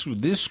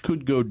this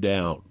could go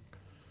down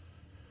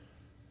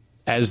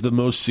as the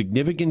most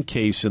significant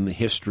case in the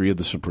history of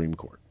the Supreme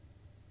Court.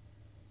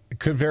 It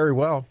could very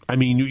well. I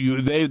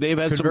mean, they've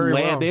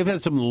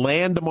had some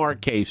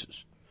landmark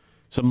cases.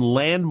 Some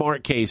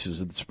landmark cases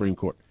at the Supreme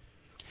Court.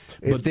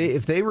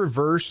 If they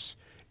reverse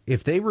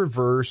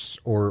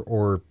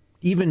or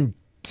even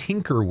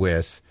tinker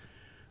with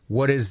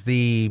what is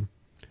the,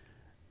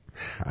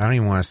 I don't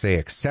even want to say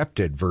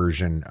accepted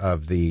version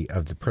of the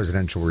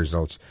presidential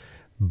results,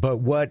 but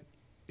what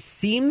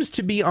seems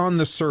to be on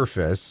the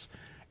surface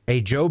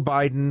a Joe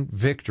Biden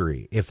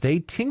victory, if they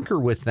tinker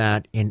with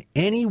that in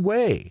any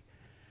way,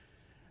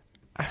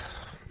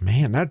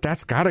 man,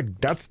 that's gotta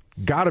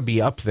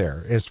be up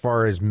there as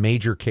far as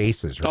major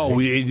cases. Right? Oh,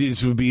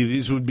 this would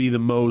be the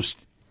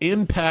most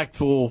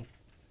impactful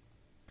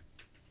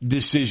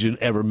decision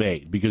ever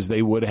made, because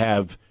they would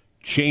have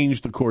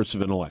changed the course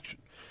of an election.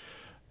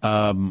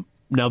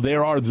 Now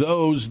there are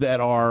those that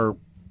are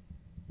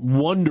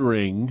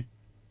wondering,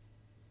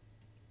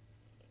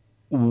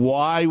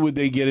 why would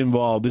they get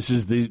involved? This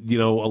is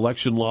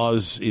election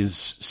laws is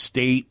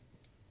state.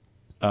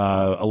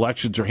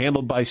 Elections are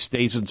handled by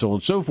states and so on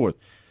and so forth.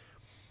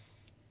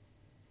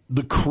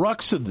 The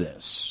crux of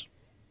this,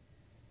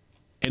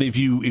 and if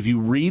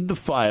you read the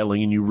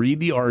filing and you read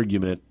the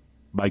argument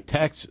by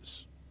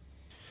Texas,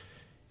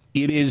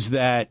 it is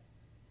that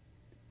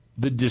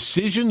the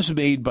decisions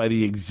made by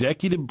the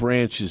executive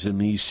branches in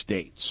these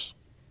states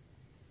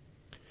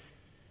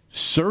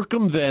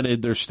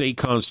circumvented their state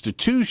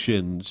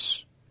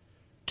constitutions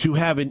to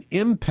have an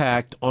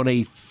impact on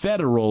a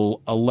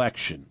federal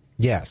election.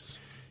 Yes.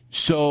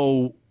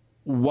 So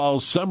while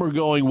some are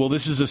going, well,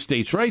 this is a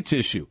states' rights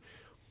issue,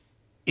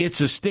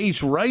 it's a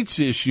states' rights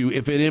issue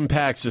if it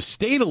impacts a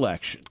state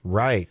election.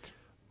 Right.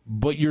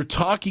 But you're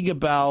talking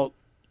about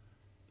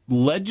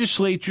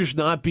legislatures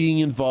not being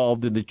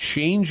involved in the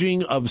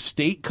changing of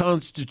state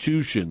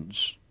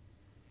constitutions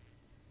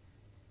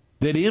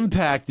that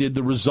impacted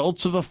the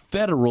results of a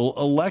federal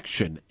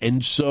election.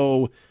 And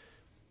so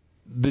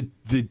the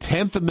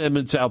 10th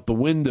Amendment's out the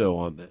window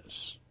on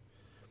this.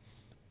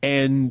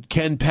 And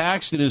Ken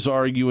Paxton is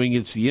arguing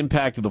it's the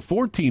impact of the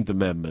 14th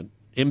Amendment.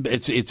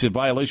 It's a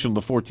violation of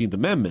the 14th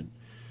Amendment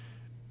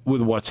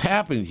with what's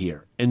happened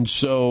here. And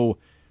so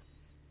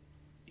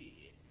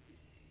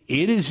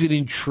it is an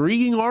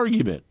intriguing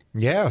argument.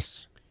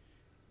 Yes.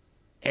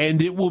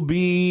 And it will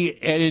be,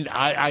 and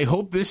I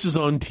hope this is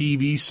on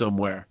TV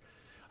somewhere.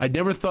 I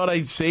never thought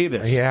I'd say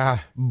this. Yeah.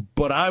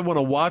 But I want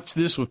to watch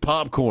this with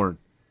popcorn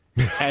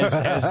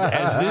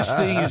as this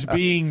thing is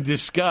being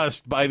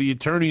discussed by the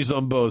attorneys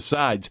on both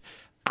sides.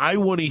 I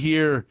want to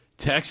hear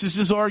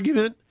Texas's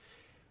argument,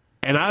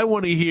 and I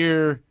want to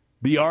hear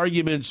the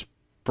arguments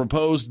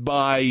proposed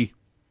by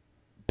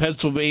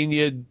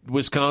Pennsylvania,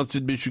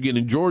 Wisconsin, Michigan,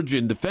 and Georgia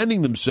in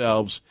defending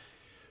themselves,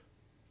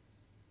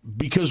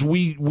 because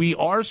we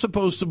are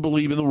supposed to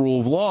believe in the rule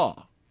of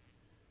law.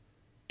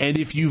 And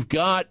if you've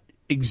got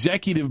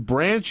executive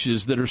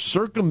branches that are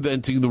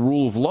circumventing the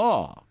rule of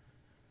law,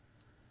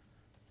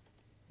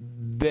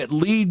 that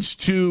leads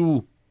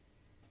to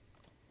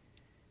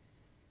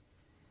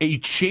a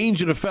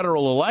change in a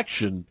federal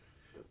election.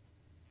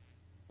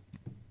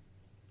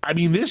 I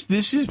mean, this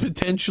is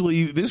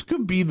potentially, this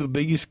could be the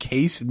biggest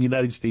case in the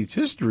United States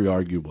history,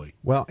 arguably.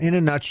 Well, in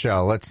a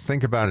nutshell, let's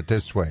think about it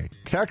this way.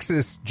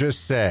 Texas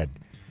just said,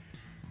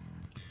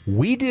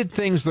 We did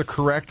things the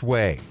correct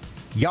way.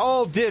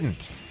 Y'all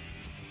didn't.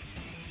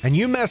 And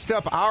you messed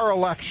up our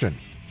election.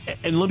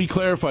 And let me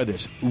clarify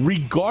this.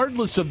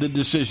 Regardless of the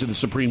decision the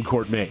Supreme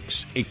Court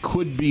makes, it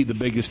could be the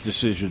biggest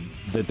decision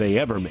that they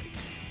ever make.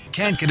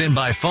 Can't get in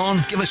by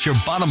phone? Give us your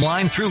bottom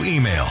line through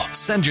email.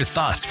 Send your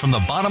thoughts from the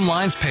bottom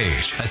lines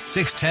page at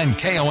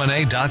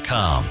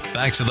 610KONA.com.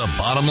 Back to the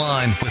bottom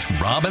line with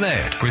Rob and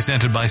Ed,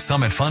 presented by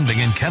Summit Funding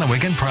in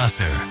Kennewick and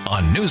Prosser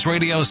on News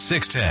Radio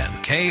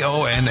 610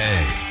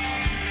 KONA.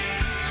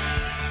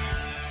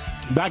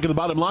 Back at the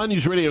bottom line,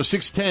 News Radio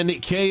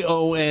 610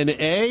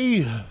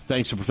 KONA.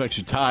 Thanks to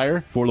Perfection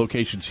Tire, 4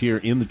 locations here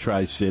in the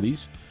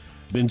Tri-Cities.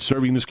 Been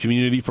serving this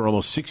community for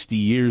almost 60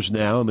 years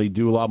now, and they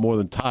do a lot more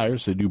than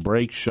tires. They do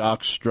brakes,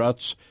 shocks,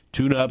 struts,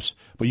 tune-ups,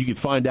 but you can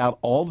find out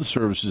all the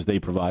services they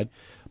provide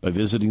by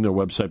visiting their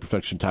website,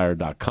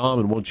 perfectiontire.com.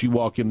 And once you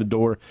walk in the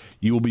door,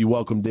 you will be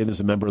welcomed in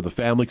as a member of the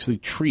family because they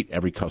treat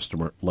every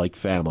customer like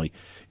family.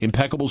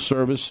 Impeccable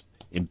service,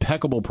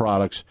 impeccable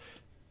products.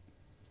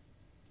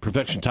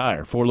 Perfection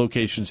Tire, 4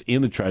 locations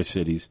in the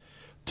Tri-Cities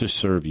to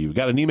serve you.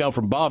 Got an email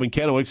from Bob in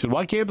Kennewick. Said,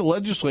 why can't the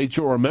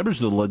legislature or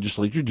members of the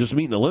legislature just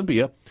meet in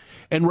Olympia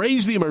and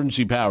raise the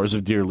emergency powers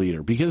of Dear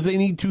Leader? Because they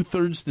need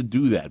 2/3 to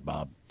do that,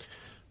 Bob.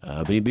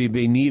 They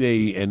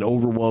need an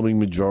overwhelming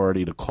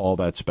majority to call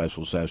that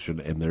special session,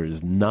 and there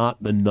is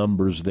not the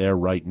numbers there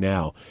right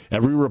now.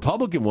 Every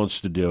Republican wants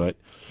to do it,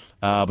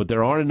 but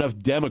there aren't enough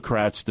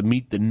Democrats to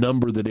meet the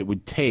number that it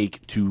would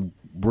take to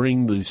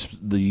bring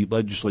the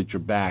legislature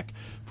back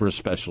for a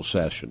special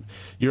session.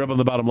 You're up on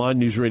the bottom line,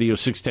 News Radio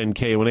 610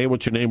 KONA.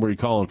 What's your name? Where are you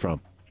calling from?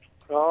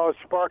 Oh,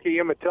 Sparky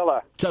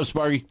Umatilla. What's up,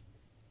 Sparky?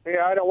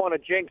 Yeah, I don't want to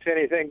jinx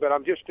anything, but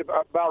I'm just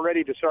about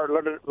ready to start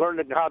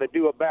learning how to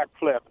do a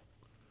backflip.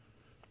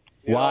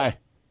 Why?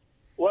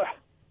 Well,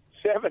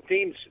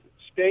 17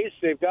 states,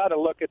 they've got to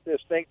look at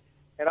this thing,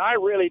 and I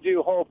really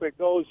do hope it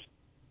goes.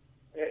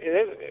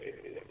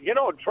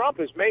 Trump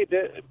has made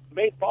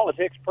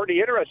politics pretty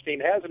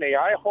interesting, hasn't he?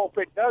 I hope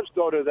it does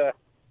go to the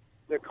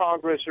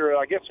Congress, or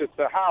I guess it's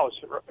the House,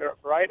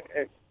 right?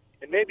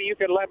 And maybe you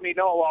can let me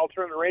know. I'll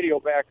turn the radio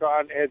back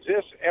on. Has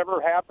this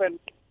ever happened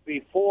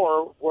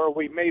before where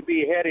we may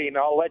be heading?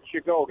 I'll let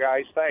you go,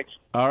 guys. Thanks.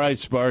 All right,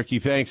 Sparky.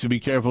 Thanks. And be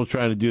careful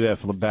trying to do that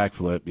for the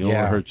backflip. You don't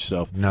want to hurt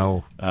yourself.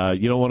 No.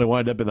 You don't want to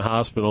wind up in the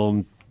hospital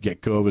and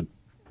get COVID.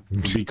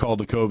 Be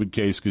called a COVID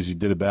case because you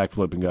did a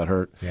backflip and got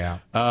hurt. Yeah.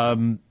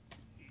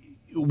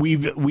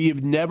 We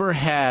have never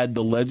had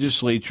the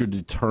legislature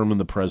determine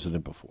the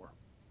president before.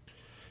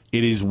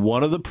 It is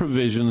one of the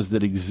provisions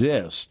that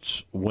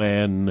exists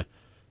when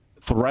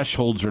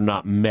thresholds are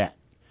not met.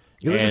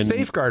 It was a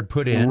safeguard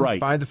put in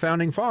by the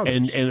Founding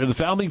Fathers. And the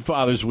Founding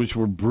Fathers, which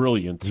were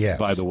brilliant,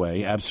 by the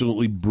way,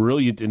 absolutely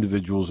brilliant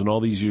individuals, and all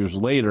these years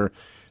later,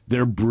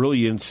 their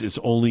brilliance is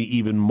only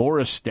even more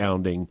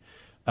astounding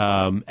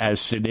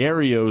as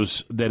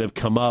scenarios that have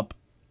come up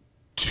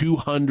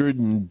 200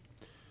 and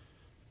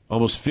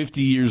almost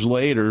 50 years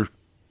later,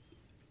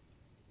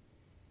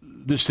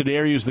 the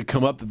scenarios that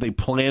come up that they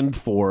planned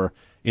for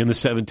in the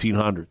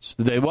 1700s.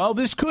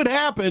 This could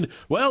happen.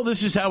 Well,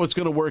 this is how it's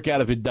going to work out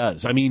if it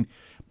does. I mean,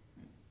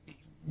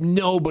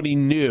 nobody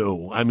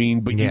knew.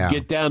 But you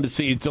get down to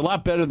see, it's a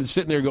lot better than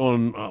sitting there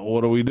going,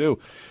 what do we do?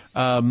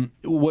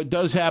 What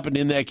does happen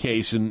in that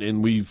case,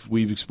 and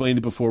we've explained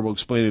it before, we'll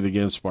explain it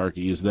again,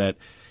 Sparky, is that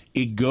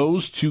it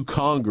goes to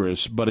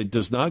Congress, but it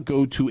does not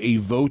go to a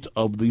vote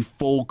of the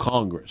full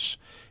Congress.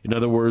 In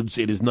other words,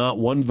 it is not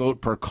one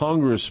vote per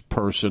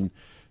Congressperson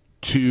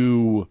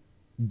to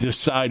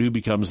decide who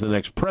becomes the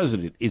next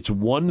president. It's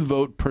one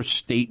vote per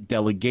state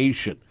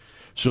delegation.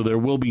 So there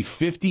will be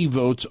 50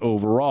 votes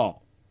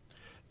overall.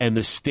 And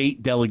the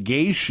state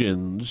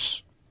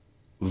delegations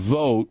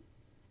vote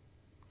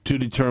to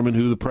determine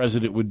who the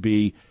president would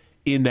be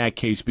in that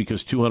case,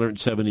 because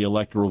 270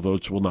 electoral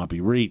votes will not be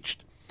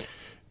reached.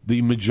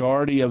 The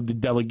majority of the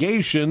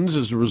delegations,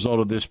 as a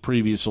result of this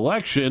previous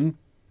election,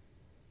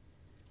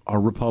 are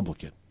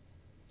Republican.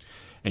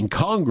 And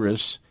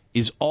Congress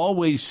is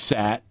always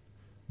sat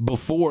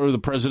before the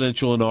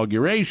presidential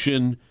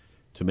inauguration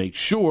to make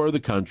sure the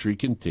country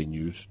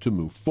continues to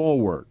move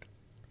forward.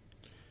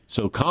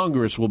 So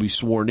Congress will be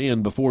sworn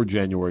in before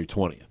January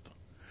 20th.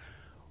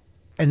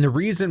 And the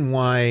reason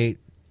why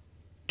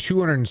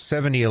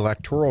 270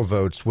 electoral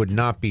votes would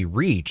not be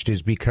reached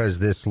is because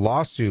this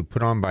lawsuit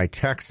put on by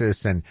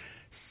Texas and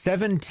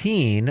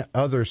 17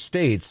 other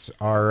states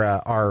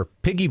are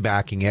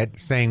piggybacking it,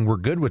 saying we're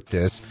good with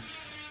this,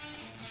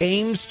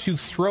 aims to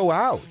throw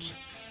out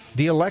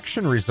the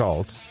election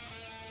results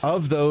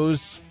of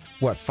those,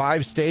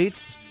 5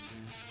 states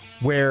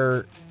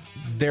where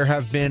there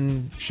have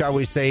been, shall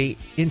we say,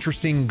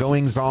 interesting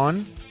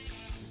goings-on.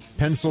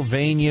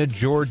 Pennsylvania,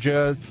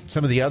 Georgia,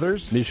 some of the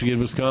others. Michigan,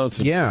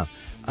 Wisconsin. Yeah.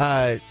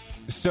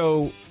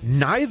 So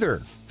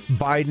neither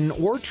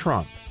Biden or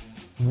Trump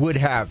would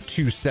have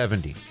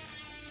 270.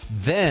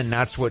 Then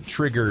that's what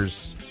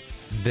triggers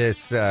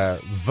this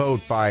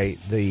vote by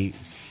the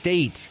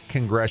state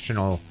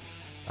congressional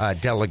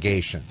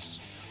delegations.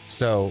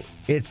 So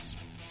it's,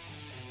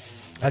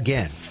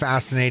 again,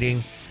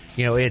 fascinating.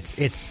 You know,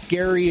 it's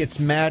scary, it's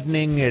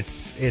maddening,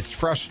 it's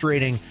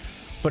frustrating,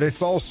 but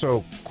it's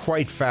also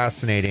quite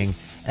fascinating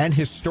and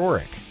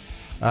historic.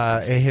 A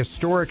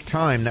historic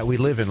time that we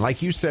live in.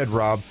 Like you said,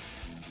 Rob,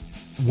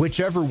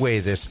 whichever way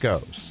this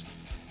goes,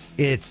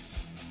 it's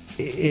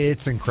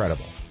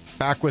incredible.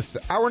 Back with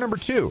hour number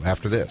 2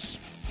 after this.